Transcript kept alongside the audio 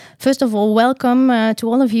First of all, welcome to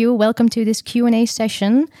all of you. Welcome to this Q&A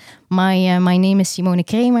session. My name is Simone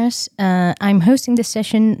Kremers. I'm hosting this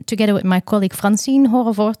session together with my colleague Francine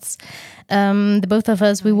Horrevorts. The both of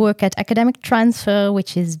us, we work at Academic Transfer,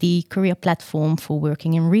 which is the career platform for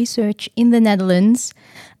working in research in the Netherlands.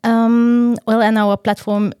 And our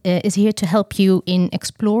platform is here to help you in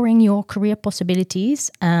exploring your career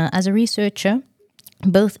possibilities as a researcher,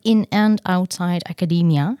 both in and outside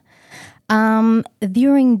academia.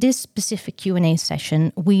 During this specific Q&A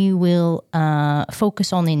session, we will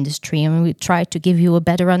focus on industry, and we try to give you a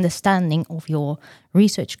better understanding of your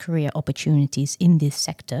research career opportunities in this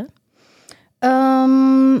sector.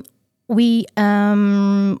 We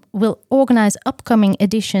will organize upcoming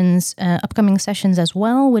editions, upcoming sessions as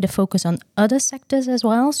well, with a focus on other sectors as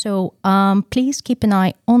well. So please keep an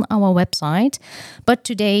eye on our website. But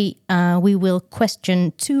today we will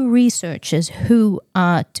question two researchers who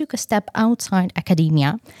took a step outside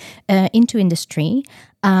academia into industry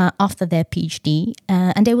after their PhD,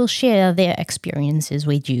 and they will share their experiences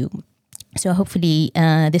with you. So hopefully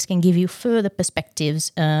this can give you further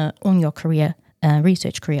perspectives on your career.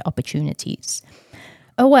 Research career opportunities.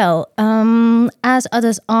 As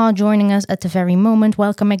others are joining us at the very moment,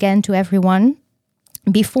 welcome again to everyone.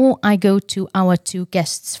 Before I go to our two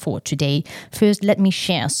guests for today, first let me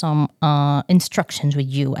share some instructions with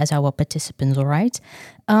you as our participants, all right?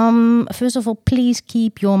 First of all, please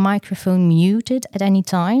keep your microphone muted at any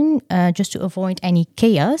time, just to avoid any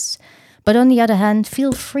chaos. But on the other hand,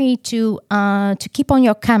 feel free to keep on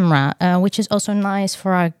your camera, which is also nice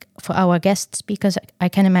for our guests, because I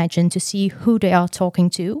can imagine to see who they are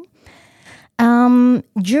talking to.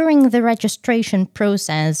 During the registration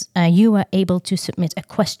process, you are able to submit a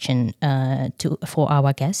question for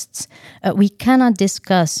our guests. We cannot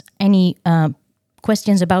discuss any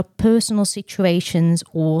questions about personal situations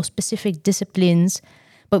or specific disciplines,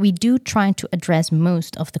 but we do try to address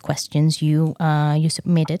most of the questions you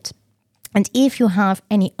submitted. And if you have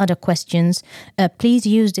any other questions, please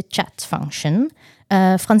use the chat function.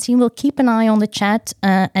 Francine will keep an eye on the chat.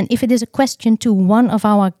 And if it is a question to one of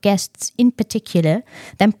our guests in particular,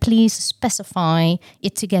 then please specify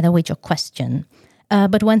it together with your question.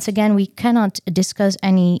 But once again, we cannot discuss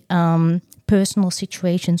any personal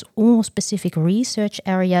situations or specific research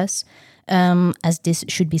areas, as this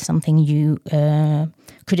should be something you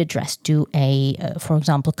could address to for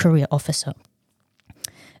example, career officer.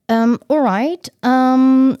 All right,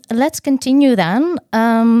 let's continue then.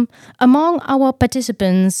 Among our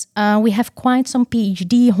participants, we have quite some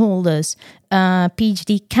PhD holders,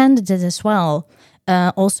 PhD candidates as well,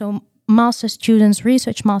 also master students,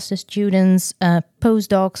 research master students,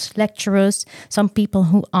 postdocs, lecturers, some people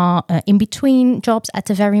who are in between jobs at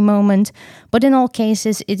the very moment. But in all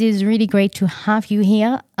cases, it is really great to have you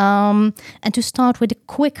here. And to start with a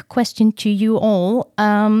quick question to you all,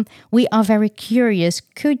 we are very curious.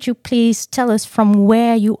 Could you please tell us from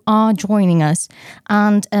where you are joining us?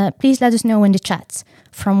 And please let us know in the chat,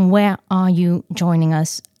 from where are you joining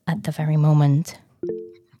us at the very moment?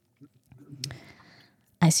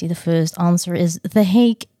 I see the first answer is The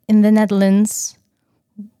Hague in the Netherlands,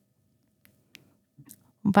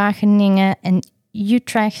 Wageningen and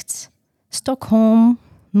Utrecht, Stockholm,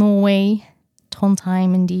 Norway,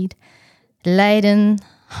 Trondheim indeed, Leiden,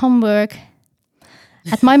 Hamburg.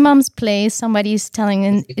 At my mom's place, somebody is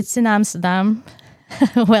telling it's in Amsterdam.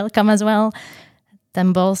 Welcome as well.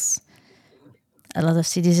 Den Bosch, a lot of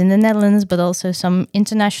cities in the Netherlands, but also some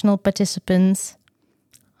international participants.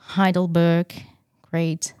 Heidelberg.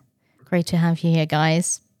 Great to have you here,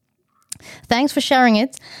 guys. Thanks for sharing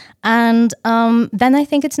it. And then I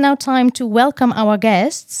think it's now time to welcome our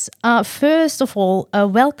guests. First of all,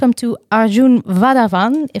 welcome to Arjun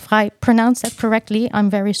Wadhawan. If I pronounce that correctly, I'm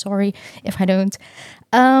very sorry if I don't.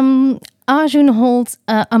 Arjun holds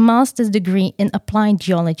a master's degree in applied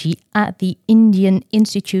geology at the Indian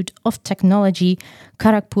Institute of Technology,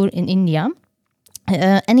 Kharagpur in India.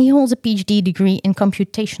 And he holds a PhD degree in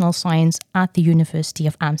computational science at the University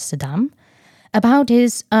of Amsterdam. About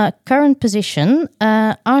his current position,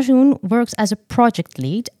 Arjun works as a project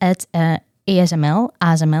lead at ASML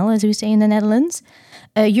as we say in the Netherlands,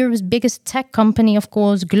 Europe's biggest tech company, of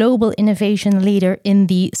course, global innovation leader in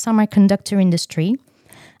the semiconductor industry.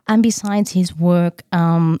 And besides his work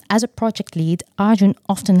as a project lead, Arjun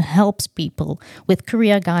often helps people with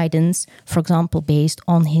career guidance, for example, based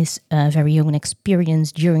on his very own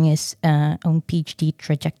experience during his own PhD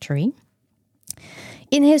trajectory.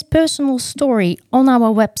 In his personal story on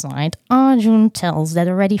our website, Arjun tells that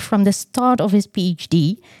already from the start of his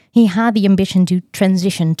PhD, he had the ambition to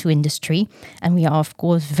transition to industry, and we are, of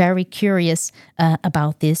course, very curious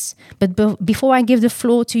about this. But before I give the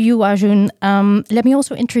floor to you, Arjun, let me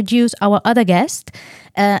also introduce our other guest,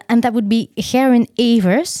 and that would be Gerwin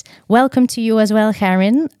Evers. Welcome to you as well,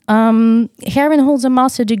 Gerwin. Gerwin holds a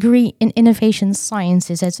master's degree in innovation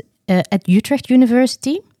sciences at Utrecht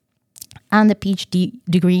University and a PhD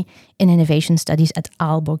degree in innovation studies at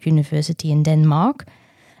Aalborg University in Denmark.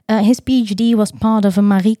 His PhD was part of a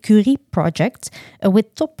Marie Curie project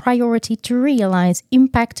with top priority to realize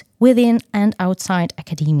impact within and outside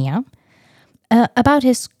academia. About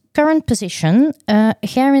his current position,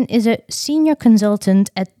 Gerwin is a senior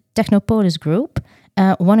consultant at Technopolis Group,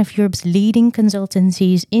 one of Europe's leading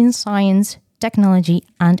consultancies in science, technology,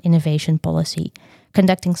 and innovation policy,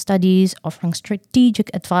 conducting studies, offering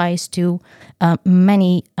strategic advice to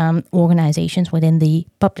many organizations within the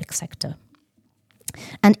public sector.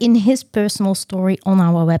 And in his personal story on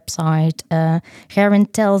our website, Gerwin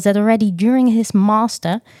tells that already during his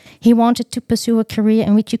master, he wanted to pursue a career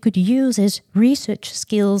in which he could use his research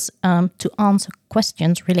skills to answer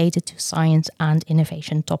questions related to science and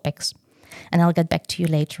innovation topics. And I'll get back to you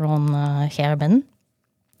later on, Gerwin.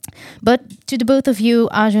 But to the both of you,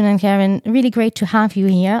 Arjun and Gerwin, really great to have you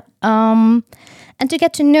here. And to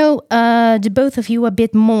get to know the both of you a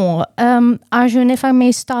bit more. Arjun, if I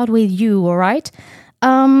may start with you, all right?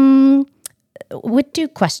 With two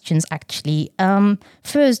questions, actually.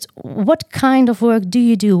 First, what kind of work do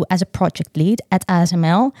you do as a project lead at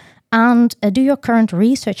ASML? And do your current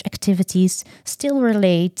research activities still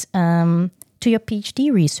relate to your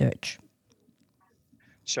PhD research?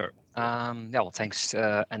 Sure. Well, thanks,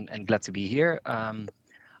 and glad to be here.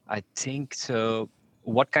 I think so.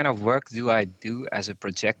 What kind of work do I do as a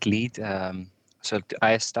project lead?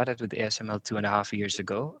 I started with ASML 2.5 years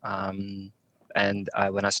ago. And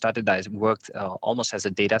when I started, I worked almost as a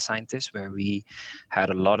data scientist, where we had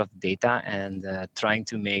a lot of data and trying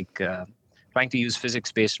to use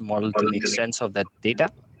physics-based model to make sense of that data.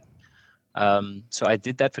 So I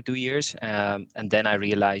did that for 2 years, and then I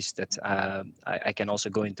realized that I can also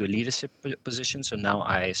go into a leadership position. So now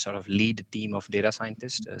I sort of lead a team of data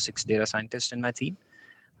scientists, 6 data scientists in my team,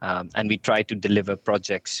 and we try to deliver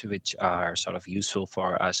projects which are sort of useful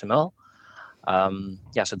for ASML.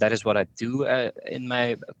 So that is what I do in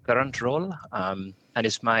my current role, and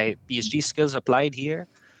is my PhD skills applied here?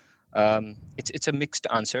 It's a mixed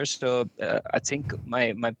answer. So I think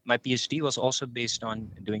my PhD was also based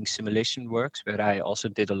on doing simulation works, where I also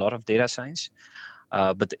did a lot of data science,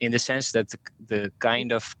 but in the sense that the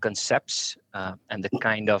kind of concepts and the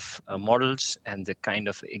kind of models and the kind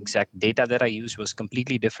of exact data that I use was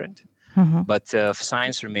completely different. Mm-hmm. But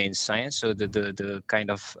science remains science. So the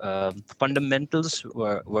kind of fundamentals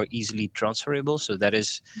were easily transferable. So that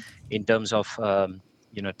is, in terms of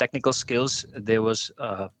technical skills, there was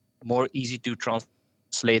more easy to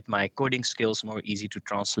translate my coding skills, more easy to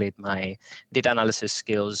translate my data analysis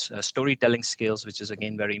skills, storytelling skills, which is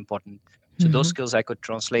again very important. So those skills I could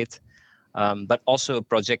translate, but also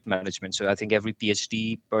project management. So I think every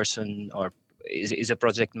PhD person is a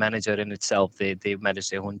project manager in itself. They manage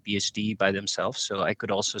their own PhD by themselves. So I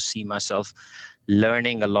could also see myself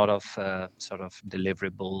learning a lot of sort of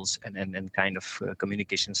deliverables and kind of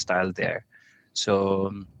communication style there.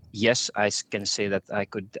 So yes, I can say that I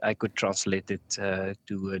could translate it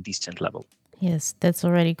to a decent level. Yes, that's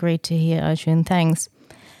already great to hear, Arjun. Thanks.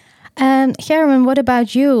 Gerwin, what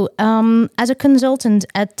about you? As a consultant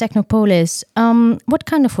at Technopolis, what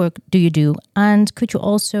kind of work do you do? And could you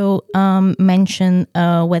also mention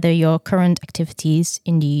whether your current activities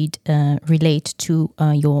indeed relate to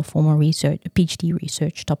your former PhD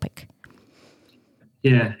research topic?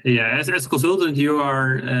 Yeah. As a consultant, you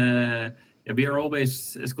are. We are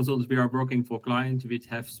always, as consultants, we are working for clients which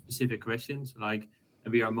have specific questions. Like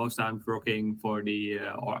we are most times working for or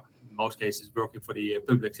in most cases working for the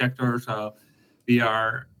public sector. So we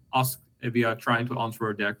are trying to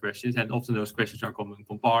answer their questions, and often those questions are coming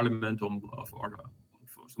from Parliament or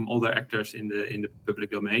some other actors in the public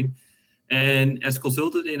domain. And as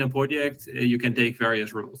consultant in a project, you can take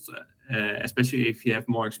various roles. Especially if you have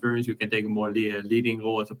more experience, you can take a more leading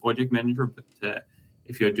role as a project manager. But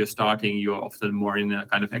if you're just starting, you're often more in a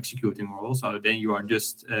kind of executing role. So then you are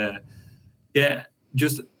just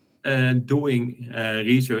doing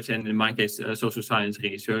research, and in my case, social science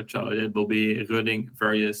research. So it will be running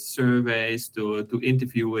various surveys to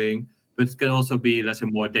interviewing, but it can also be, let's say,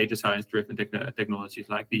 more data science-driven technologies,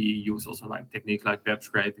 like we use also like techniques like web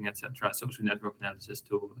scraping, etc., social network analysis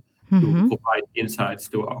to provide insights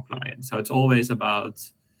to our clients. So it's always about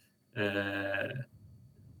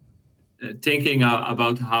thinking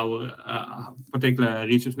about how particular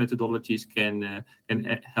research methodologies can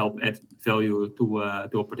help add value to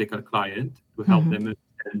a particular client to help them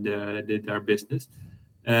understand their business.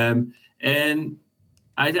 And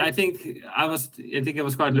I think I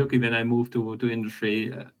was quite lucky when I moved to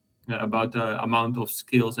industry about the amount of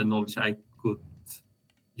skills and knowledge I could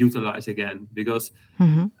utilize again, because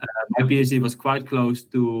my PhD was quite close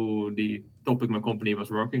to the topic my company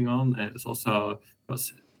was working on, and it's also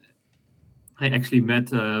I actually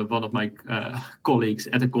met one of my colleagues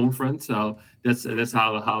at a conference, so that's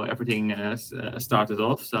how everything started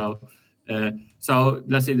off. So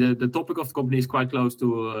let's say the topic of the company is quite close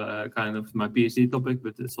to kind of my PhD topic,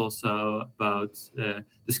 but it's also about the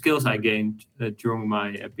skills I gained during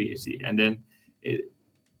my PhD. And then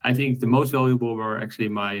I think the most valuable were actually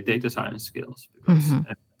my data science skills, because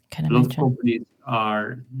a lot of companies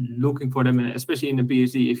are looking for them, and especially in the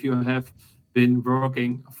PhD, if you have been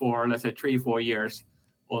working for, let's say, 3-4 years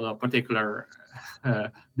on a particular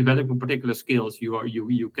developing particular skills,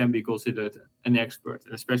 you can be considered an expert,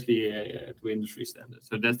 especially to industry standards.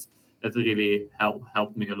 So that really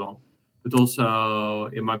helped me along. But also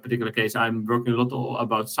in my particular case, I'm working a lot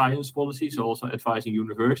about science policy, so also advising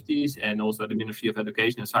universities and also the Ministry of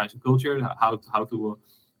Education and Science and Culture how to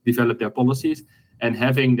develop their policies, and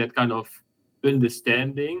having that kind of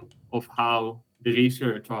understanding of how the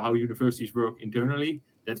research or how universities work internally.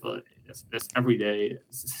 That's every day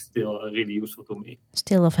still really useful to me.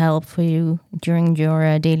 Still of help for you during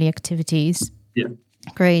your daily activities. Yeah.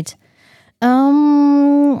 Great.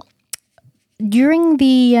 During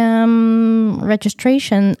the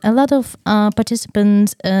registration, a lot of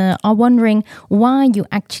participants are wondering why you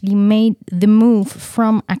actually made the move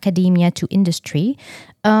from academia to industry,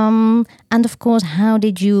 and of course, how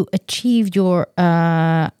did you achieve your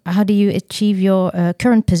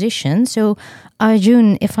current position? So,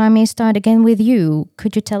 Arjun, if I may start again with you,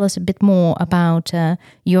 could you tell us a bit more about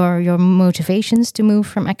your motivations to move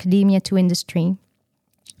from academia to industry,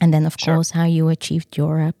 and then of course how you achieved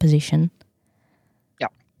your position?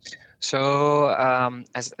 So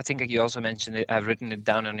as I think you also mentioned it, I've written it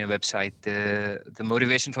down on your website. The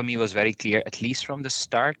motivation for me was very clear, at least from the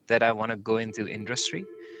start, that I want to go into industry.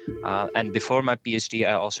 And before my PhD,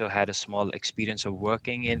 I also had a small experience of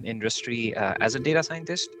working in industry as a data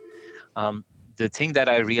scientist. The thing that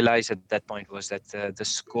I realized at that point was that the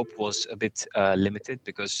scope was a bit limited,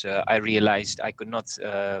 because I realized I could not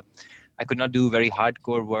do very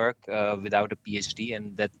hardcore work without a PhD,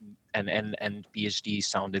 and PhD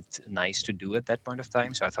sounded nice to do at that point of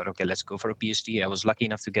time. So I thought, okay, let's go for a PhD. I was lucky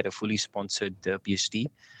enough to get a fully sponsored PhD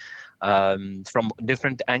from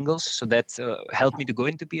different angles. So that helped me to go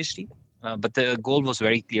into PhD. But the goal was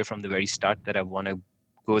very clear from the very start that I want to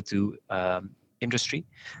go to industry.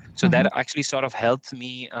 So that actually sort of helped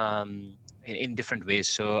me in different ways.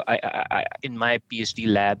 So I in my PhD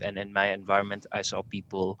lab and in my environment, I saw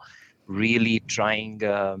people really trying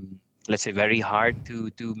let's say very hard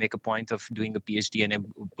to make a point of doing a PhD and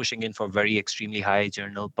pushing in for very extremely high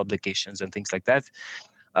journal publications and things like that.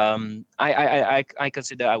 I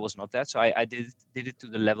consider I was not that, so I did it to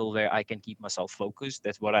the level where I can keep myself focused.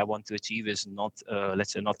 That's what I want to achieve, is not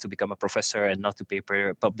let's say not to become a professor and not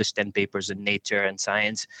to publish 10 papers in Nature and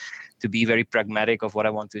Science, to be very pragmatic of what I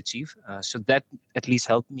want to achieve. So that at least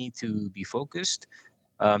helped me to be focused.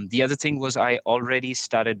 The other thing was I already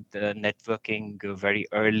started networking very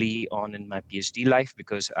early on in my PhD life,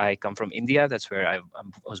 because I come from India. That's where I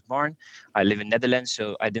was born. I live in Netherlands,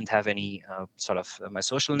 so I didn't have any sort of my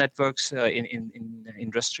social networks in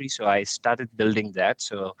industry. So I started building that.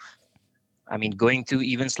 So I mean, going to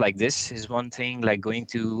events like this is one thing, like going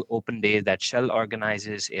to Open Day that Shell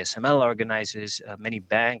organizes, ASML organizes, many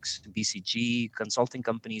banks, BCG, consulting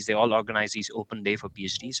companies, they all organize these Open Day for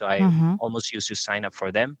PhD. So I almost used to sign up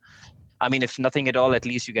for them. I mean, if nothing at all, at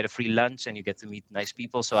least you get a free lunch and you get to meet nice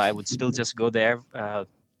people. So I would still just go there.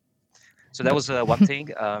 So that was one thing.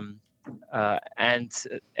 And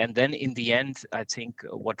then in the end, I think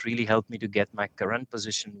what really helped me to get my current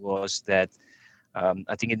position was that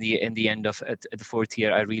I think in the end of at the fourth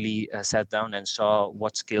year, I really sat down and saw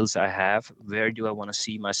what skills I have. Where do I want to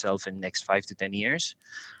see myself in the next 5 to 10 years?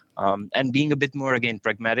 And being a bit more, again,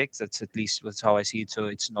 pragmatic, that's at least that's how I see it. So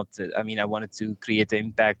it's not, I mean, I wanted to create an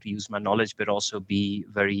impact, use my knowledge, but also be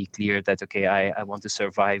very clear that, okay, I want to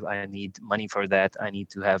survive. I need money for that. I need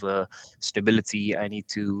to have a stability. I need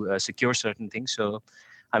to secure certain things. So,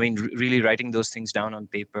 I mean, really writing those things down on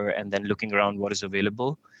paper and then looking around what is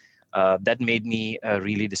available. That made me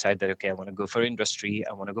really decide that, okay, I want to go for industry.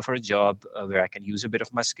 I want to go for a job where I can use a bit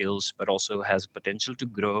of my skills, but also has potential to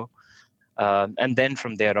grow. And then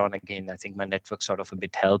from there on, again, I think my network sort of a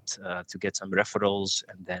bit helped to get some referrals,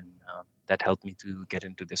 and then that helped me to get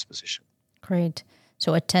into this position. Great.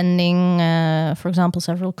 So attending, for example,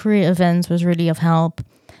 several career events was really of help,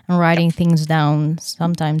 and writing things down.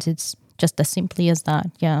 Sometimes it's just as simply as that.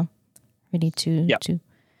 Yeah, really to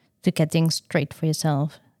get things straight for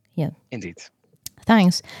yourself. Yeah, indeed.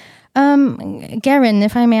 Thanks. Gerwin,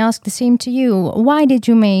 if I may ask the same to you, why did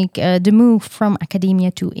you make the move from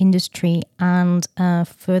academia to industry? And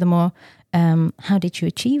furthermore, how did you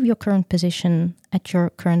achieve your current position at your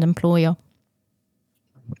current employer?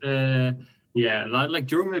 Like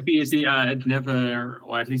during my PhD, I had never,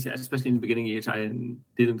 or at least especially in the beginning years, I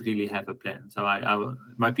didn't really have a plan. So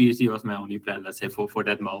my PhD was my only plan, let's say, for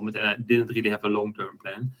that moment, and I didn't really have a long-term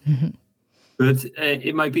plan. Mm-hmm. But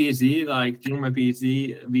in my PhD, like during my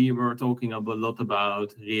PhD, we were talking a lot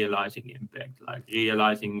about realizing impact, like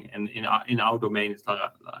realizing, and in our domain, it's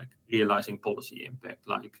like realizing policy impact,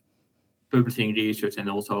 like publishing research and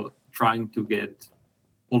also trying to get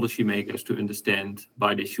policymakers to understand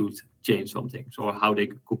why they should change something, so how they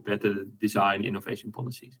could better design innovation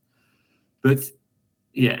policies. But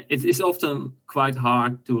yeah, it is often quite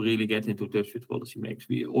hard to really get into touch with policymakers.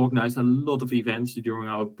 We organized a lot of events during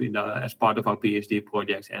as part of our PhD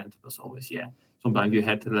projects, and it was always, sometimes you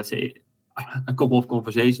had, let's say, a couple of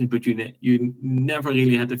conversations, but you never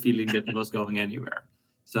really had the feeling that it was going anywhere.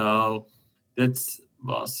 So that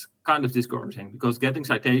was kind of discouraging, because getting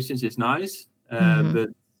citations is nice, but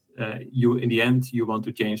you, in the end, you want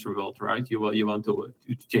to change the world, right? You want to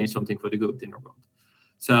change something for the good in the world.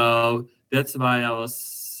 So that's why I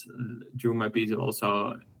was, during my PhD,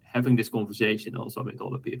 also having this conversation also with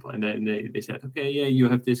other people. And then they said, okay, you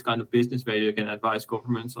have this kind of business where you can advise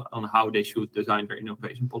governments on how they should design their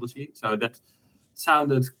innovation policy. So that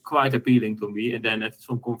sounded quite appealing to me. And then at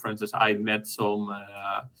some conferences, I met some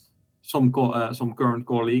current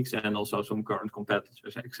colleagues and also some current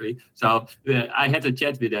competitors, actually. So I had a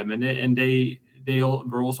chat with them, and they all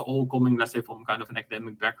were also all coming, let's say, from kind of an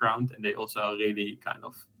academic background, and they also really kind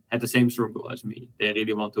of had the same struggle as me. They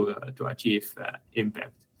really want to achieve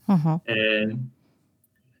impact.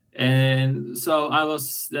 And so I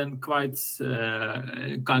was then quite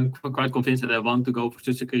convinced that I want to go for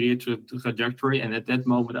such a career trajectory. And at that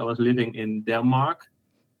moment, I was living in Denmark,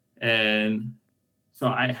 and so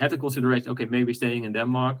I had to consider, okay, maybe staying in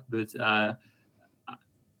Denmark, but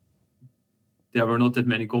there were not that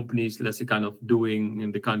many companies, let's say, kind of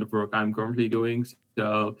doing the kind of work I'm currently doing.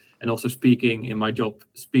 So, and also speaking in my job,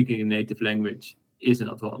 speaking a native language is an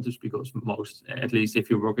advantage, because most, at least if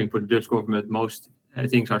you're working for the Dutch government, most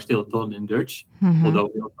things are still done in Dutch. Although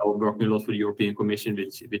we are working a lot for the European Commission,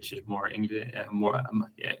 which is more English,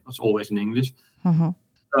 it's always in English.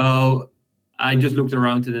 So I just looked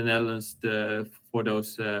around in the Netherlands for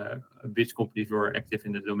those which companies were active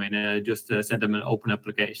in the domain, and I just sent them an open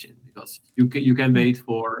application, because you can wait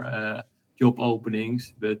for job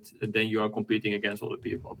openings, but then you are competing against other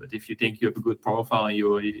people. But if you think you have a good profile and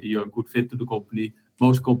you're a good fit to the company,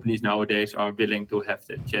 most companies nowadays are willing to have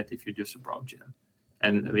that chat if you just approach them.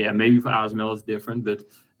 And maybe for ASML it's different, but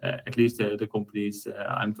at least the companies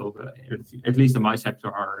I'm talking, at least in my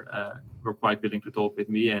sector, were quite willing to talk with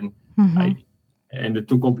me, and and the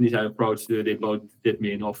two companies I approached, they both did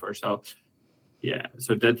me an offer. So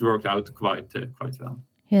so that worked out quite well.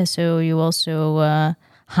 Yeah, so you also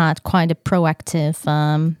had quite a proactive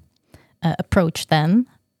approach then,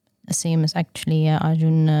 same as actually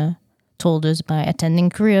Arjun told us. By attending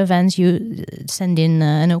career events, you send in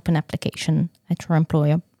an open application at your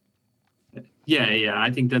employer.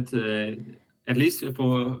 I think that at least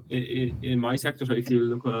for in my sector, so if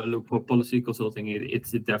you look for policy consulting,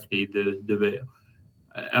 it's definitely the way,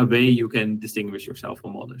 a way you can distinguish yourself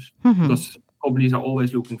from others, because companies are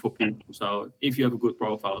always looking for people. So if you have a good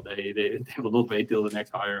profile, they will not wait till the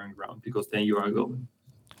next hiring round, because then you are going.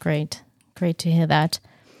 Great to hear that.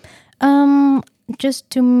 Just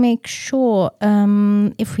to make sure,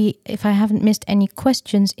 if I haven't missed any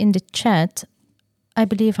questions in the chat, I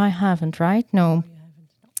believe I haven't, right? No.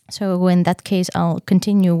 So in that case, I'll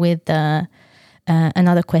continue with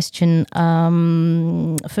another question.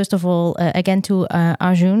 First of all, again to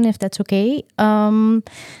Arjun, if that's okay.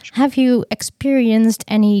 Have you experienced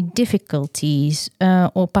any difficulties,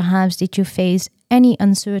 or perhaps did you face any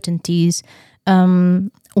uncertainties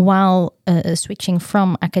while switching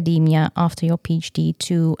from academia after your PhD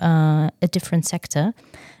to a different sector?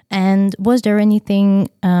 And was there anything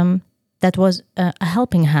that was a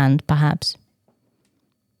helping hand, perhaps?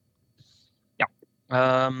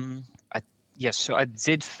 Yes, so I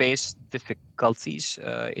did face difficulties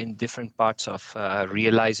in different parts of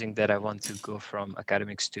realizing that I want to go from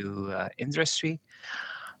academics to industry.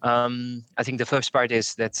 I think the first part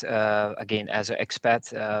is that, again, as an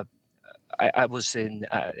expat, I was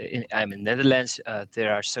I'm in Netherlands.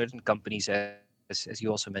 There are certain companies, as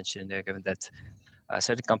you also mentioned, Gerwin, that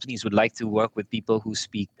certain companies would like to work with people who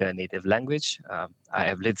speak native language. I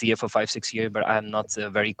have lived here for 5-6 years, but I'm not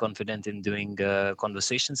very confident in doing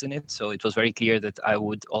conversations in it. So it was very clear that I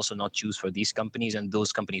would also not choose for these companies, and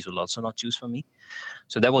those companies will also not choose for me.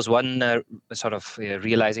 So that was one sort of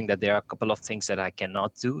realizing that there are a couple of things that I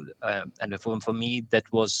cannot do. And for me, that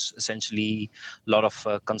was essentially a lot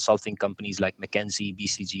of consulting companies like McKinsey,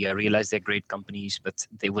 BCG. I realized they're great companies, but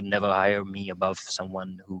they would never hire me above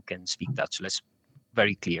someone who can speak Dutch. Let's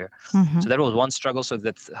very clear. So that was one struggle. So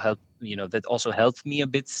that helped, that also helped me a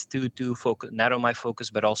bit to focus, narrow my focus,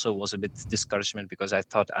 but also was a bit discouragement because I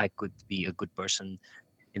thought I could be a good person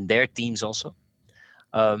in their teams also.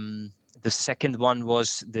 The second one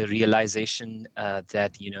was the realization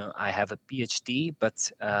that, I have a PhD, but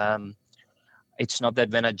it's not that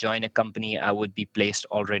when I join a company, I would be placed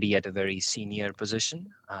already at a very senior position.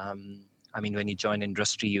 When you join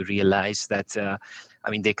industry, you realize that,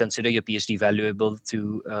 they consider your PhD valuable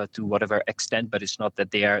to whatever extent, but it's not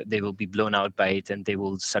that they will be blown out by it and they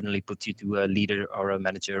will suddenly put you to a leader or a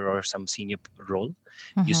manager or some senior role.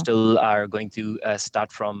 You still are going to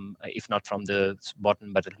start from, if not from the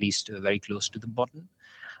bottom, but at least very close to the bottom.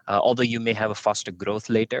 Although you may have a faster growth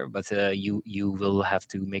later, but you will have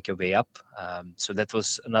to make your way up. So that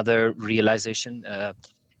was another realization.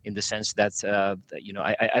 In the sense that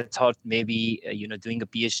I thought maybe doing a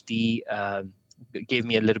PhD gave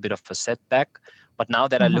me a little bit of a setback, but now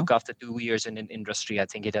that I look after 2 years in an industry, I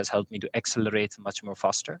think it has helped me to accelerate much more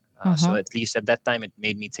faster. So at least at that time, it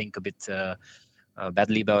made me think a bit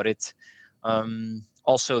badly about it.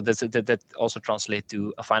 Also, that also translates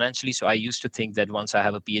to financially. So I used to think that once I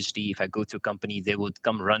have a PhD, if I go to a company, they would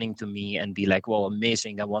come running to me and be like, "Well,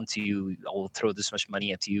 amazing! I want you. I will throw this much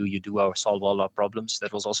money at you. You solve all our problems."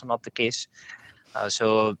 That was also not the case.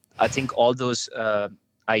 So I think all those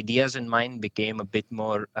ideas in mind became a bit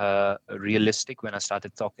more realistic when I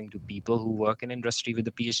started talking to people who work in industry with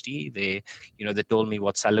a PhD. They told me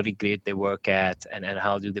what salary grade they work at and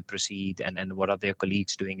how do they proceed and what are their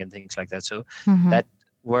colleagues doing and things like that. So that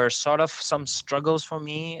were sort of some struggles for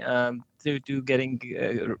me to getting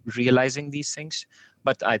realizing these things.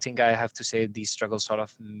 But I think I have to say these struggles sort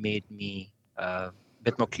of made me a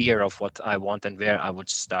bit more clear of what I want and where I would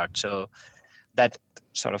start. So that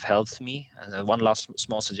sort of helped me. And one last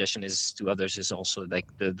small suggestion is to others is also like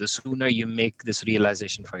the sooner you make this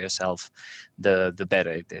realization for yourself, the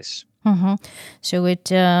better it is. So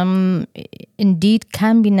it indeed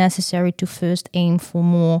can be necessary to first aim for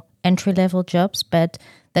more entry-level jobs, but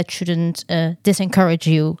that shouldn't disencourage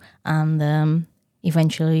you, and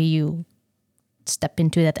eventually you step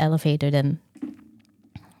into that elevator then.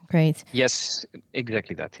 Great. Yes,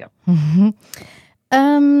 exactly that, yeah.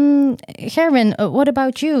 Gerwin, what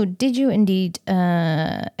about you? Did you indeed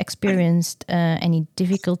experience any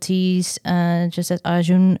difficulties, just as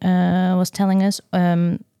Arjun was telling us?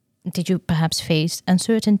 Did you perhaps face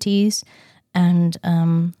uncertainties? And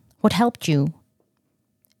what helped you?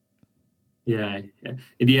 Yeah.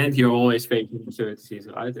 In the end, you're always facing uncertainties,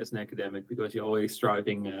 right, as an academic, because you're always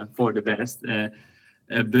striving for the best. I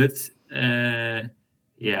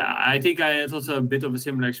think I had also a bit of a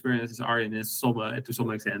similar experience as Arjen to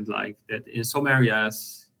some extent, like that in some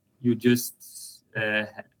areas you just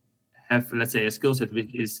have, let's say, a skill set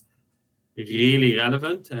which is really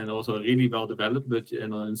relevant and also really well developed, but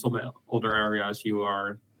in some other areas you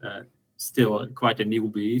are still quite a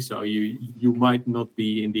newbie, so you might not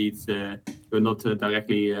be indeed you're not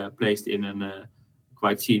directly placed in a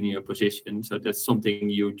quite senior position. So that's something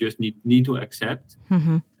you just need to accept.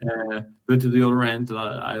 But to the other hand,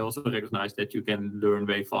 I also recognize that you can learn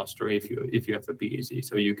way faster if you have a PhD,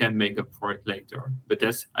 so you can make up for it later. But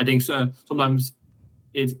that's, I think, sometimes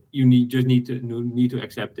you need to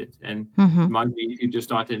accept it. And it might be if you just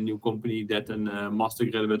start a new company that a master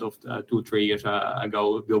graduate of 2-3 years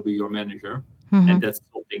ago will be your manager, and that's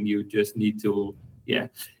something you just need to.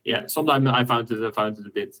 Sometimes I found it a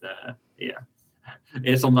bit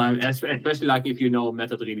and sometimes, especially like if you know a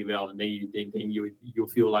method really well, and then you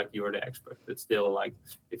feel like you're the expert. But still, like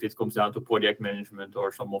if it comes down to project management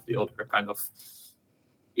or some of the other kind of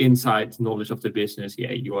inside knowledge of the business,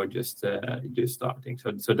 you are just starting.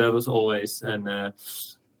 So that was always an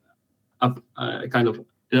kind of.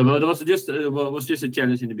 It was just a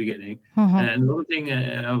challenge in the beginning. And another thing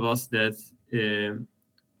was that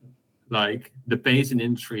like the pace in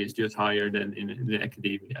industry is just higher than in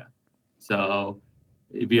academia. So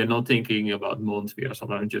we are not thinking about months, we are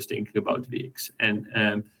sometimes just thinking about weeks. And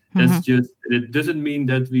that's just, it doesn't mean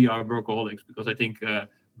that we are workaholics, because I think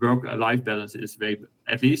work-life balance is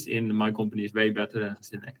at least in my company, is way better than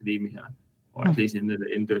in academia, or at least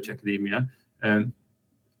in Dutch academia.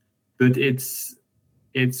 But it's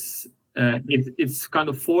kind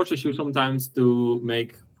of forces you sometimes to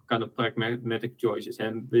make kind of pragmatic choices.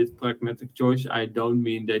 And with pragmatic choice, I don't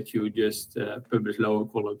mean that you just publish lower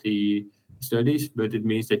quality studies, but it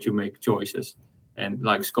means that you make choices, and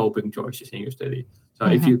like scoping choices in your study. So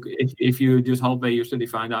if you just halfway your study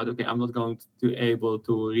find out, okay, I'm not going to be able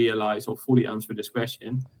to realize or fully answer this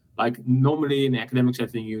question. Like normally in an academic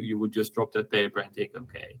setting, you would just drop that paper and think,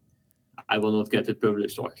 okay, I will not get it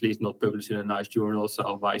published, or at least not published in a nice journal,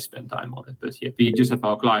 so why spend time on it? But yeah, we just have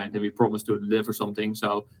our client and we promise to deliver something,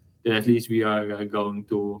 so then at least we are going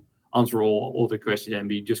to answer all the questions, and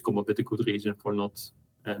we just come up with a good reason for not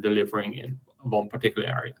delivering in one particular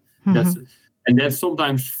area. That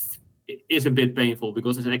sometimes is a bit painful,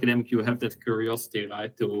 because as an academic you have that curiosity,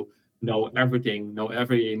 right, to know everything, know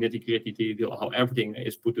every nitty-gritty detail, how everything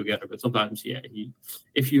is put together. But sometimes, yeah,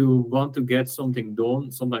 if you want to get something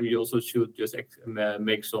done, sometimes you also should just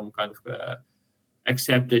make some kind of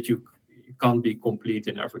accept that you can't be complete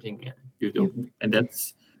in everything you do. And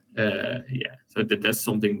that's so that's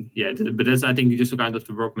something, but that's, I think, just a kind of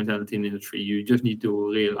the work mentality in the industry. You just need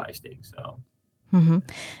to realize things. So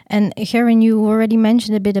And Gerwin, you already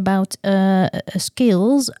mentioned a bit about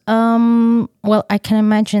skills. Well, I can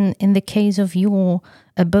imagine in the case of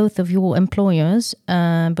both of your employers,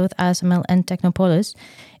 both ASML and Technopolis,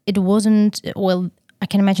 it wasn't, well, I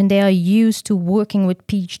can imagine they are used to working with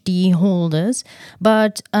PhD holders,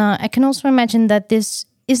 but I can also imagine that this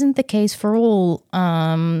isn't the case for all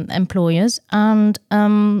employers. And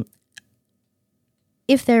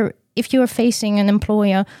if you are facing an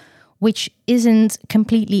employer which isn't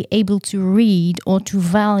completely able to read or to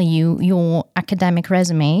value your academic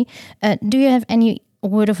resume, do you have any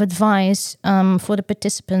word of advice for the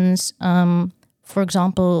participants, for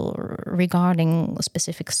example, regarding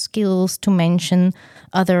specific skills, to mention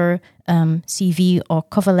other CV or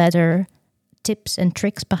cover letter tips and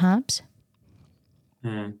tricks, perhaps?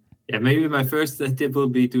 Maybe my first tip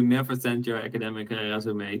would be to never send your academic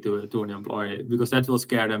resume to an employer, because that will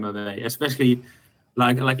scare them away, especially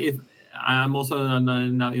like if I'm also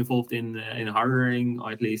now involved in hiring,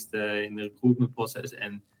 or at least in the recruitment process,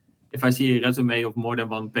 and if I see a resume of more than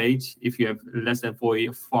one page, if you have less than 4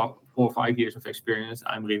 or 5 years of experience,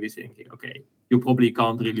 I'm really thinking, okay, you probably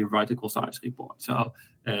can't really write a concise report. So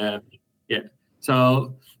but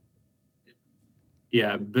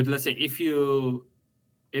let's say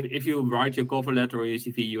if you write your cover letter or your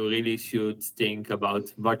CV, you really should think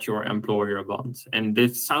about what your employer wants. And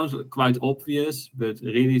this sounds quite obvious, but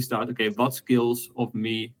really start, okay, what skills of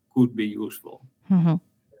me could be useful?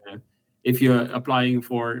 If you're applying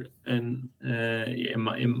for in my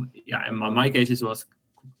case, it was,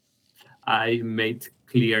 I made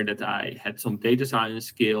clear that I had some data science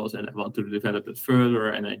skills and I want to develop it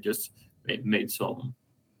further, and I just made some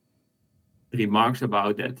remarks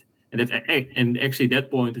about that. And actually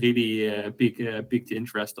that point really piqued the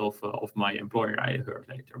interest of my employer, I heard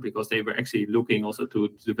later, because they were actually looking also to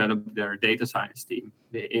develop their data science team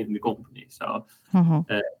in the company. So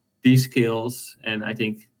these skills, and I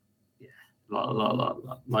think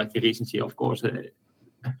like recency, of course,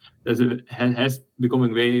 has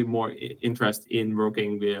becoming way more interest in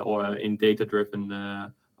working with or in data-driven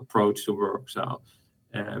approach to work. So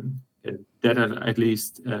that are at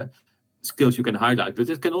least skills you can highlight, but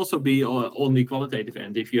it can also be on the qualitative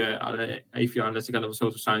end. If you are let's say kind of a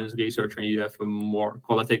social science researcher and you have a more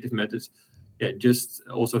qualitative methods, just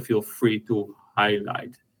also feel free to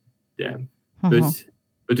highlight them. But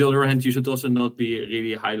on the other hand, you should also not be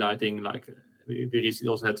really highlighting, like we recently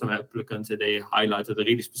also had some applicants that they highlighted a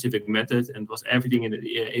really specific method, and was everything in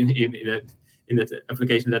that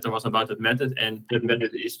application letter was about that method, and that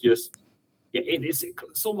method is just it is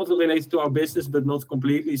somewhat related to our business, but not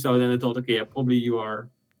completely. So then I thought, okay, probably you are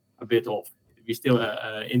a bit off. We still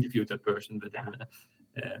interviewed that person, but then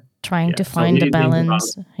trying to find the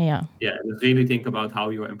balance. Really think about how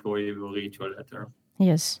your employee will read your letter.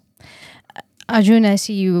 Yes. Arjun, I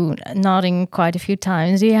see you nodding quite a few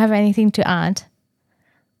times. Do you have anything to add?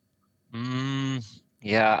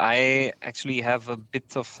 I actually have a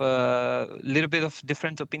little bit of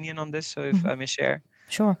different opinion on this. So if I may share.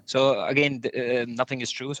 Sure. So again, nothing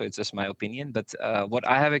is true, so it's just my opinion. But what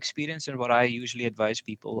I have experienced and what I usually advise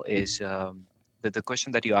people is that the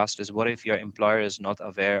question that you asked is, what if your employer is not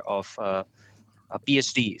aware of a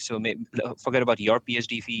PhD. So forget about your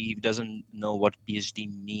PhD if he doesn't know what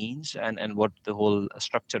PhD means and what the whole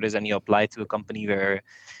structure is, and you apply to a company where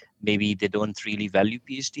maybe they don't really value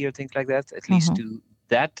PhD or things like that. At least to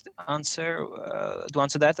answer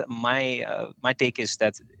that, my take is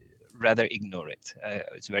that rather ignore it.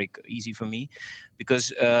 It's very easy for me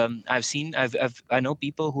because I know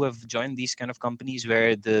people who have joined these kind of companies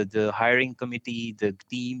where the hiring committee, the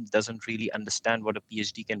team doesn't really understand what a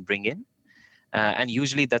PhD can bring in. And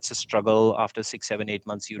usually that's a struggle. After 6, 7, 8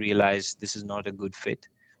 months, you realize this is not a good fit.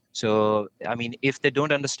 So, I mean, if they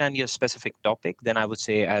don't understand your specific topic, then I would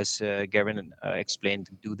say, as Gerwin explained,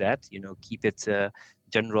 do that. Keep it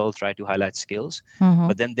general, try to highlight skills.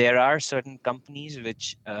 But then there are certain companies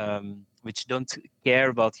which don't care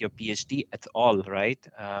about your PhD at all, right?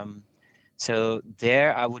 So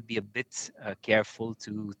there I would be a bit careful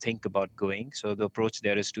to think about going. So the approach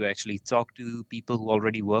there is to actually talk to people who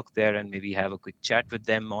already work there and maybe have a quick chat with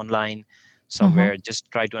them online somewhere. Just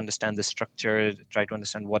try to understand the structure, try to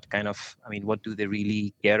understand what do they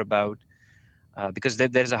really care about? Because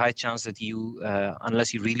there's a high chance that you,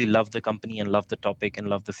 unless you really love the company and love the topic and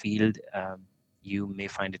love the field, you may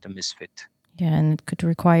find it a misfit. Yeah, and it could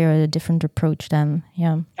require a different approach then.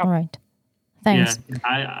 Yeah, all right. Thanks.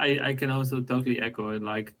 Yeah, I can also totally echo it.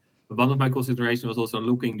 Like, one of my considerations was also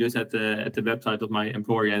looking just at the website of my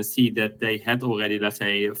employer and see that they had already, let's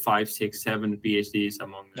say, 5, 6, 7 PhDs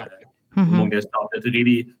among their staff. That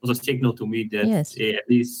really was a signal to me that they at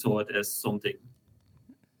least saw it as something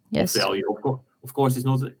of value. Of course, it's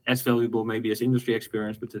not as valuable maybe as industry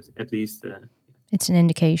experience, but at least it's an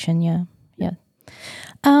indication. Yeah.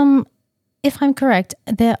 If I'm correct,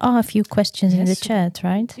 there are a few questions in the chat,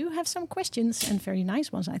 right? We do have some questions, and very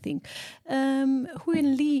nice ones, I think.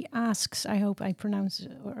 Huyen Lee asks, I hope I pronounce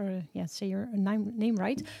say your name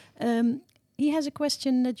right. He has a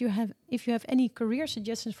question that if you have any career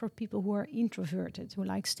suggestions for people who are introverted, who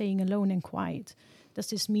like staying alone and quiet. Does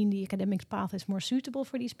this mean the academic path is more suitable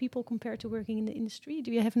for these people compared to working in the industry?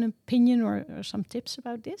 Do you have an opinion or some tips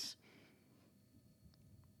about this?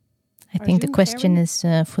 I think the question is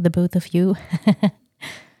for the both of you.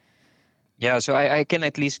 Yeah, so I can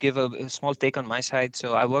at least give a small take on my side.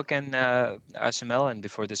 So I work in ASML, and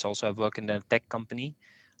before this also I've worked in a tech company.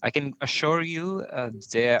 I can assure you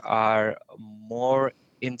there are more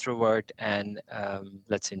introvert and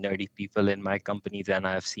let's say nerdy people in my company than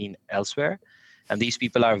I've seen elsewhere. And these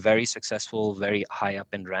people are very successful, very high up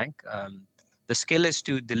in rank. The skill is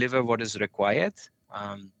to deliver what is required.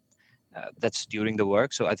 That's during the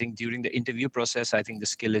work. So I think during the interview process, I think the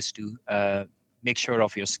skill is to make sure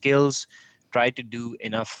of your skills, try to do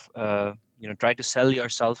enough, try to sell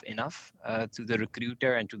yourself enough to the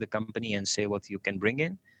recruiter and to the company and say what you can bring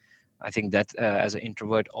in. I think that as an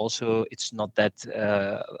introvert also, it's not that,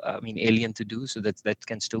 alien to do, so that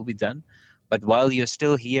can still be done. But while you're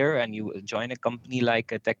still here and you join a company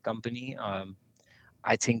like a tech company,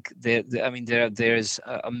 I think there is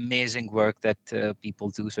amazing work that people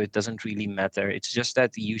do. So it doesn't really matter. It's just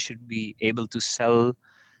that you should be able to sell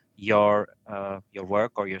your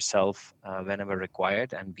work or yourself whenever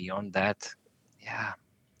required. And beyond that,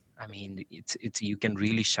 it's you can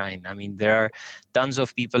really shine. I mean, there are tons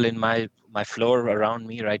of people in my floor around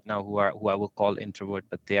me right now who I will call introvert,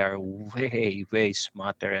 but they are way, way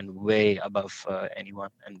smarter and way above anyone,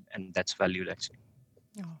 and that's valued actually.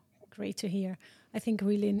 Oh, great to hear. I think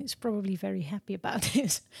Huyen is probably very happy about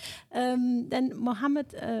this. Then Mohammed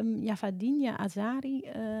Yafadinya Azari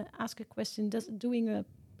asked a question: does doing a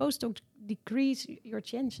postdoc decrease your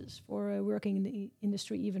chances for working in the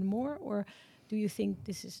industry even more, or do you think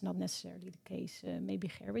this is not necessarily the case? Maybe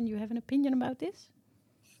Gerwin, you have an opinion about this?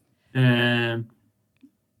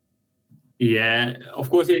 Yeah, of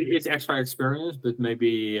course it's extra experience, but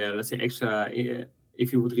maybe let's say extra.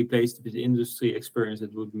 If you would replace it with industry experience,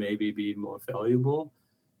 it would maybe be more valuable.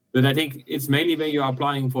 But I think it's mainly when you are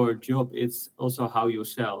applying for a job, it's also how you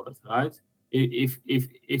sell it, right?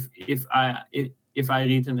 If I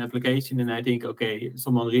read an application and I think, okay,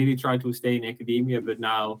 someone really tried to stay in academia, but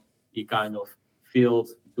now he kind of failed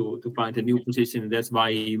to find a new position, and that's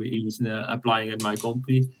why he's applying at my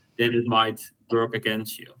company, then it might work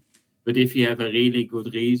against you. But if you have a really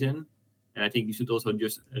good reason, and I think you should also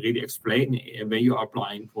just really explain when you are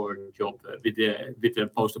applying for a job with the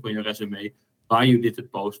postdoc on your resume, why you did the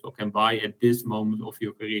postdoc and why at this moment of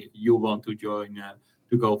your career you want to join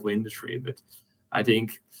to go for industry. But I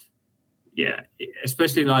think,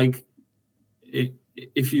 especially like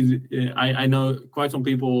if you, I know quite some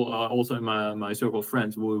people also in my circle of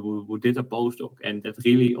friends who did a postdoc, and that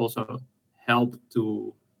really also helped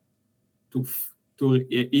to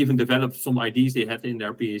even develop some ideas they had in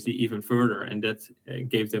their PhD even further, and that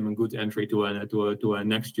gave them a good entry to a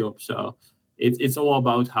next job. So it's all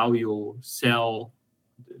about how you sell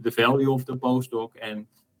the value of the postdoc,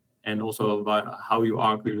 and also how you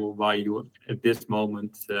argue why you at this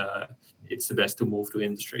moment it's the best to move to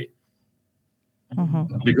industry.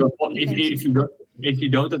 Because if you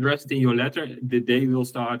don't address it in your letter, they will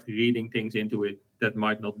start reading things into it that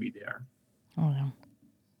might not be there. Oh, yeah.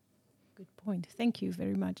 Good point. Thank you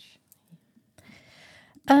very much.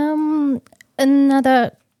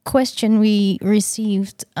 Another question we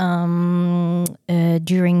received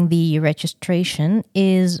during the registration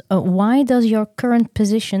is why does your current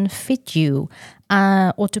position fit you?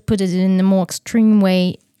 Or to put it in a more extreme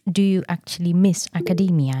way, do you actually miss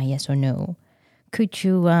academia, yes or no? Could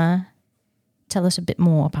you tell us a bit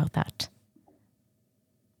more about that?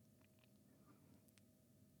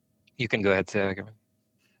 You can go ahead, Gerwin.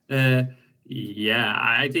 Yeah,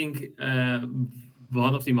 I think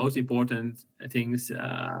one of the most important things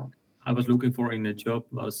I was looking for in a job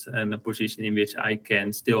was a position in which I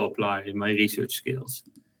can still apply my research skills.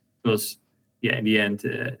 Because, yeah, in the end,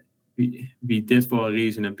 we did for a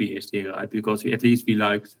reason a PhD, right? Because at least we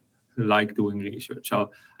like doing research.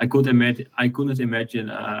 So I couldn't imagine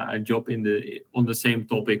a job on the same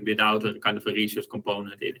topic without a kind of a research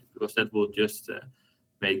component in it, because that would just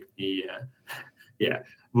make me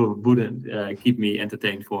wouldn't keep me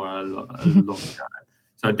entertained for a long time.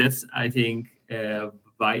 So that's, I think,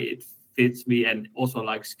 why it fits me, and also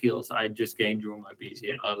like skills I just gained during my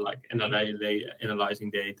PhD, like analyzing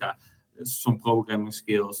data, some programming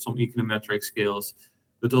skills, some econometric skills,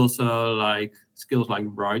 but also like skills like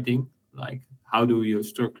writing, like how do you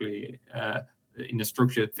in a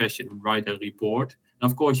structured fashion write a report. And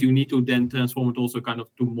of course, you need to then transform it also kind of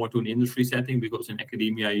to an industry setting, because in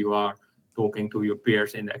academia you are talking to your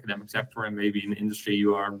peers in the academic sector, and maybe in industry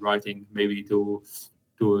you are writing maybe to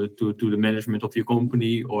the management of your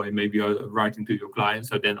company, or maybe you're writing to your clients.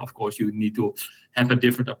 So then, of course, you need to have a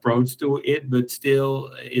different approach to it, but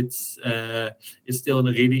still, it's still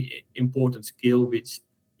a really important skill which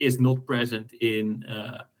is not present in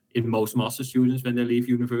most master students when they leave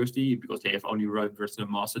university, because they have only written a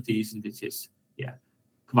master thesis, which is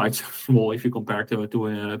quite small if you compare to a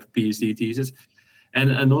PhD thesis.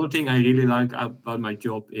 And another thing I really like about my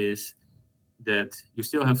job is that you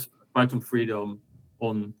still have quite some freedom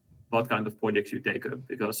on what kind of projects you take up,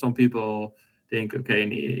 because some people think, okay,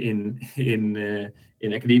 in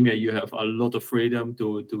academia you have a lot of freedom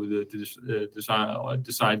to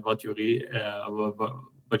decide what your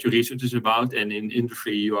research is about, and in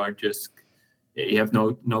industry you have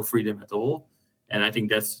no freedom at all. And I think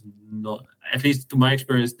that's not, at least to my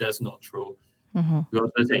experience, that's not true.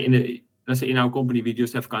 Because let's say in our company we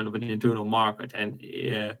just have kind of an internal market,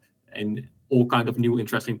 and all kind of new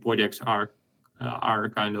interesting projects are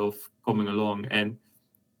kind of coming along. And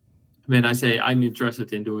when I say I'm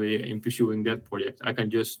interested in pursuing that project, I can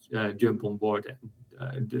just jump on board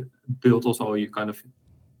and build also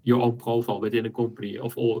your own profile within a company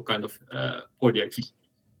of all kind of projects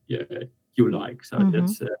you like. So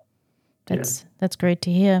that's great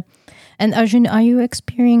to hear. And Arjun, are you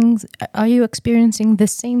experiencing the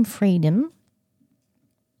same freedom?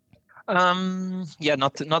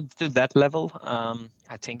 Not to that level.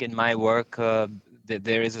 I think in my work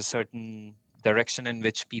there is a certain direction in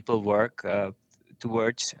which people work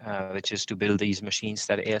towards, which is to build these machines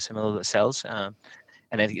that ASML sells, and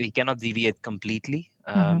we cannot deviate completely.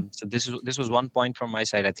 So this was one point from my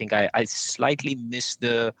side. I think I slightly missed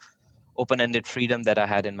the open-ended freedom that I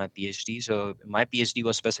had in my PhD. So my PhD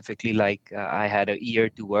was specifically like I had a year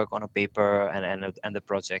to work on a paper and the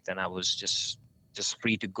project, and I was just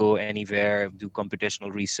free to go anywhere, do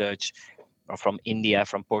computational research. Or from India,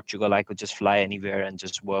 from Portugal, I could just fly anywhere and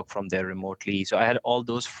just work from there remotely. So I had all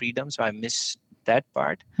those freedoms. So I miss that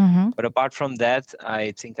part. But apart from that,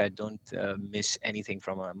 I think I don't miss anything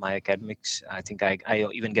from my academics. I think I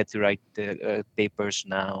even get to write papers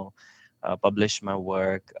now, publish my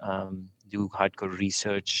work, do hardcore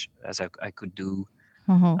research as I could do.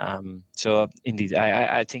 So indeed,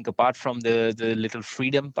 I think apart from the little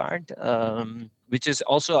freedom part, which is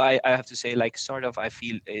also, I have to say, like sort of, I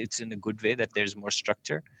feel it's in a good way that there's more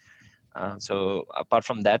structure. So apart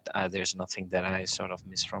from that, there's nothing that I sort of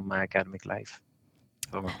miss from my academic life,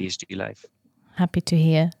 from my PhD life. Happy to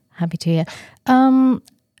hear.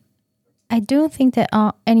 I don't think there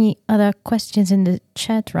are any other questions in the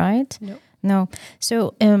chat, right? No.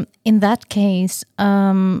 So in that case,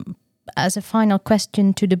 as a final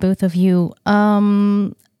question to the both of you,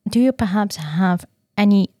 do you perhaps have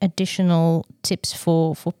any additional tips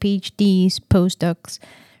for PhDs, postdocs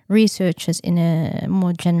researchers in a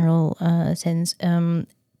more general sense.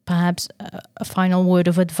 Perhaps a final word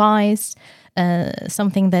of advice,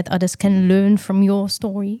 something that others can learn from your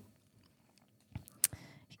story.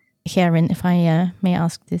 Gerwin, if I may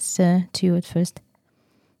ask this to you at first.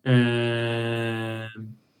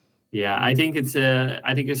 Yeah, I think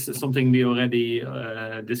it's something we already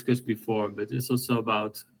discussed before, but it's also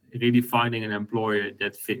about really finding an employer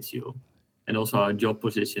that fits you, and also a job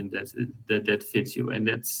position that fits you. And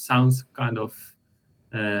that sounds kind of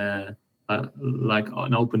like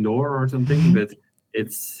an open door or something, but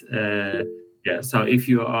it's So if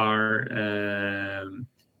you are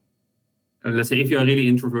let's say if you're really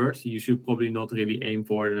introvert, you should probably not really aim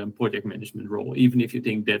for a project management role, even if you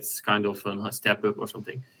think that's kind of a step up or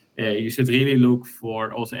something. You should really look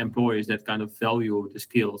for also employers that kind of value the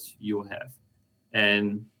skills you have.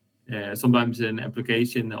 And sometimes an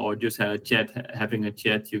application or just having a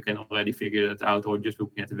chat, you can already figure that out, or just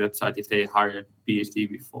looking at the website if they hired PhD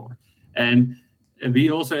before. And we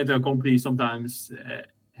also at our company sometimes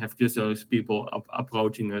have just those people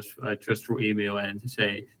approaching us just through email and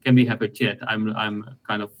say, can we have a chat? I'm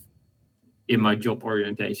kind of in my job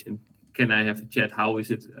orientation. Can I have a chat? How is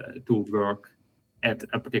it to work at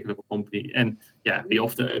a particular company? And yeah, we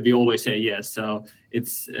always say yes. So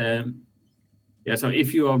it's so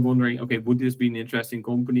if you are wondering, okay, would this be an interesting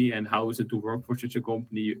company and how is it to work for such a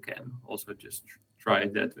company, you can also just try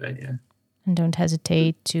it that way. Yeah. And don't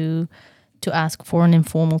hesitate to ask for an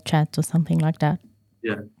informal chat or something like that.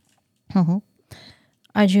 Yeah. Mm-hmm.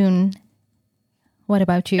 Arjun, what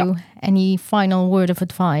about you? Yeah. Any final word of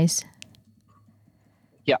advice?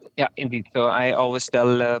 Yeah, indeed. So I always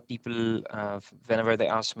tell people whenever they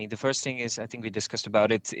ask me, the first thing is, I think we discussed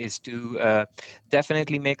about it, is to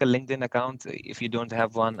definitely make a LinkedIn account. If you don't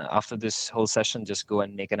have one after this whole session, just go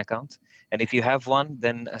and make an account. And if you have one,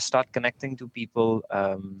 then start connecting to people.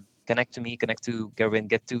 Connect to me, connect to Gerwin,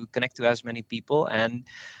 connect to as many people. And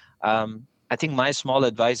I think my small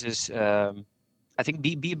advice is, I think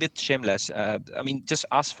be a bit shameless. I mean, just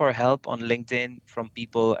ask for help on LinkedIn from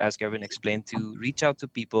people, as Gerwin explained, to reach out to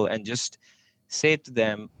people and just say to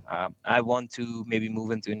them, I want to maybe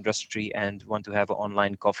move into industry and want to have an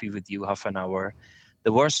online coffee with you, half an hour.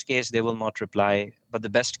 The worst case, they will not reply. But the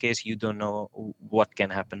best case, you don't know what can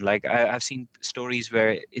happen. Like I've seen stories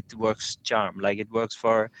where it works charm. Like it works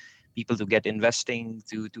for people to get investing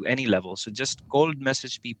to any level. So just cold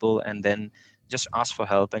message people and then just ask for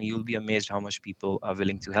help, and you'll be amazed how much people are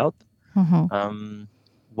willing to help. Mm-hmm.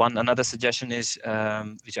 Another suggestion is,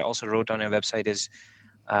 which I also wrote on our website, is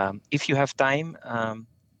if you have time,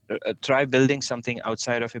 try building something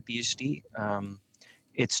outside of a PhD.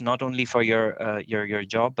 It's not only for your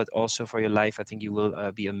job, but also for your life. I think you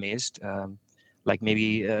will be amazed. Like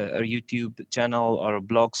maybe a YouTube channel or a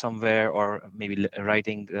blog somewhere, or maybe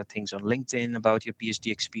writing things on LinkedIn about your PhD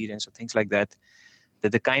experience or things like that.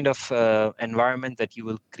 The kind of environment that you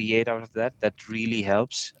will create out of that really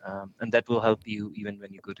helps, and that will help you even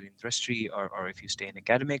when you go to industry or if you stay in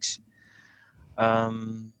academics.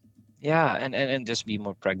 And just be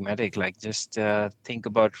more pragmatic. Like just think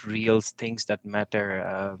about real things that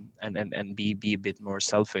matter, and be a bit more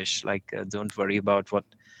selfish. Like don't worry about what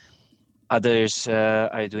others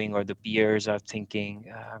are doing or the peers are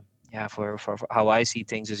thinking. For how I see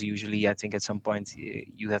things is usually, I think at some point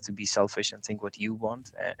you have to be selfish and think what you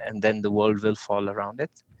want, and then the world will fall around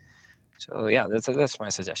it. So yeah, that's my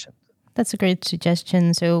suggestion. That's a great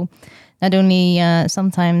suggestion. So not only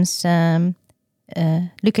sometimes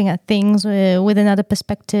looking at things with another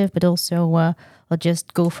perspective, but also I'll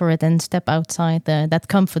just go for it and step outside that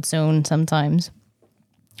comfort zone sometimes.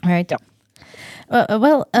 All right. Yeah.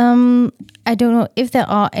 I don't know if there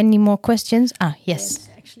are any more questions. Yes.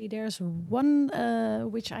 Actually, there's one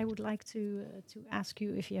which I would like to ask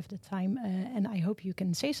you if you have the time, and I hope you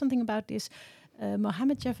can say something about this.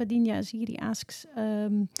 Mohammed Javadinia Aziri asks,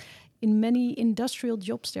 in many industrial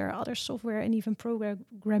jobs, there are other software and even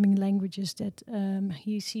programming languages that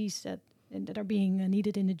he sees that are being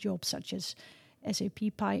needed in the job, such as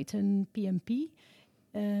SAP, Python, PMP.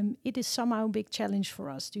 It is somehow a big challenge for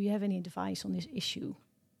us. Do you have any advice on this issue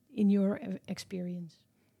in your experience?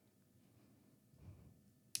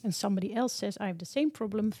 And somebody else says, I have the same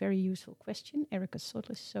problem. Very useful question, Erica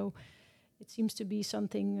Solis. So it seems to be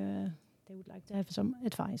something they would like to have some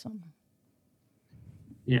advice on.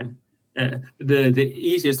 Yeah, the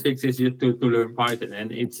easiest fix is just to learn Python,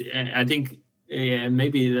 and it's I think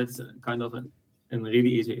maybe that's kind of a really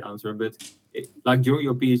easy answer. But like during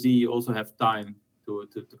your PhD, you also have time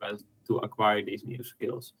to acquire these new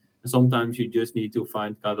skills. And sometimes you just need to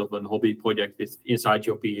find kind of a hobby project inside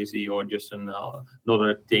your PhD or just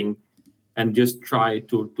another thing. and just try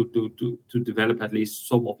to develop at least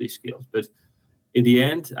some of these skills. But in the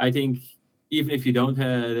end, I think even if you don't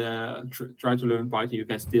try to learn Python, you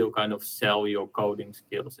can still kind of sell your coding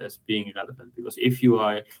skills as being relevant, because if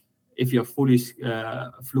you're fully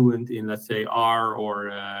fluent in, let's say, R or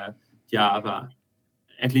Java,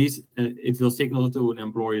 at least it will signal to an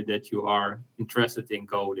employer that you are interested in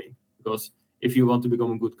coding. Because if you want to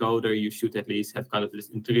become a good coder, you should at least have kind of this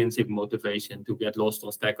intrinsic motivation to get lost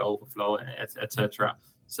on Stack Overflow, etc.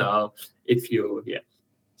 So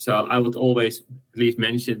so I would always at least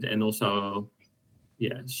mention and also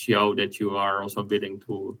show that you are also willing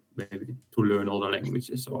to maybe to learn other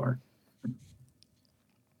languages, or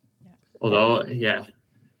although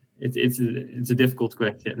it's a difficult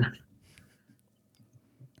question.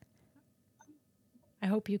 I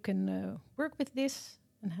hope you can work with this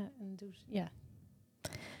and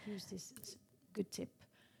use this as a good tip.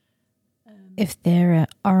 If there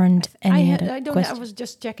aren't any other questions. I was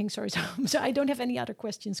just checking, sorry. So I don't have any other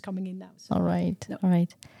questions coming in now. So. All right. No. All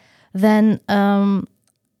right. Then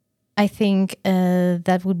I think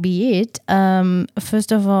that would be it.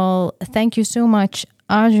 First of all, thank you so much,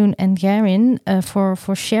 Arjun and Gerwin,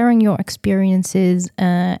 for sharing your experiences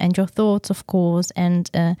and your thoughts, of course. And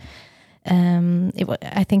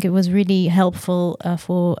I think it was really helpful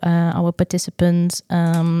for our participants.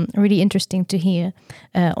 Really interesting to hear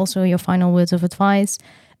also your final words of advice.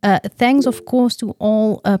 Thanks, of course, to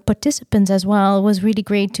all participants as well. It was really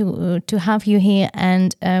great to have you here,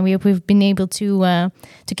 and we've been able to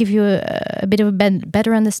give you a bit of a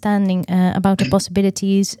better understanding about the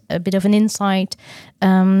possibilities, a bit of an insight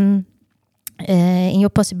in your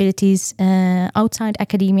possibilities outside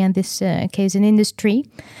academia, in this case in industry.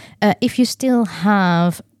 If you still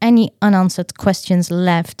have any unanswered questions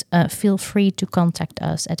left, feel free to contact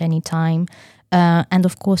us at any time. And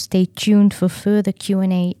of course, stay tuned for further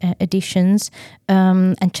Q&A editions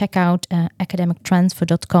and check out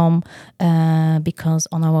academictransfer.com because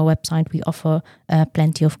on our website we offer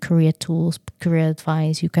plenty of career tools, career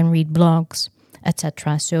advice. You can read blogs,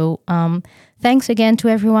 etc. So thanks again to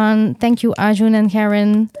everyone. Thank you, Arjun and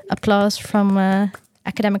Gerwin. Applause from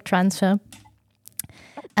Academic Transfer.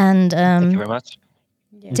 And thank you very much.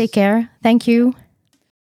 Yes. Take care. Thank you.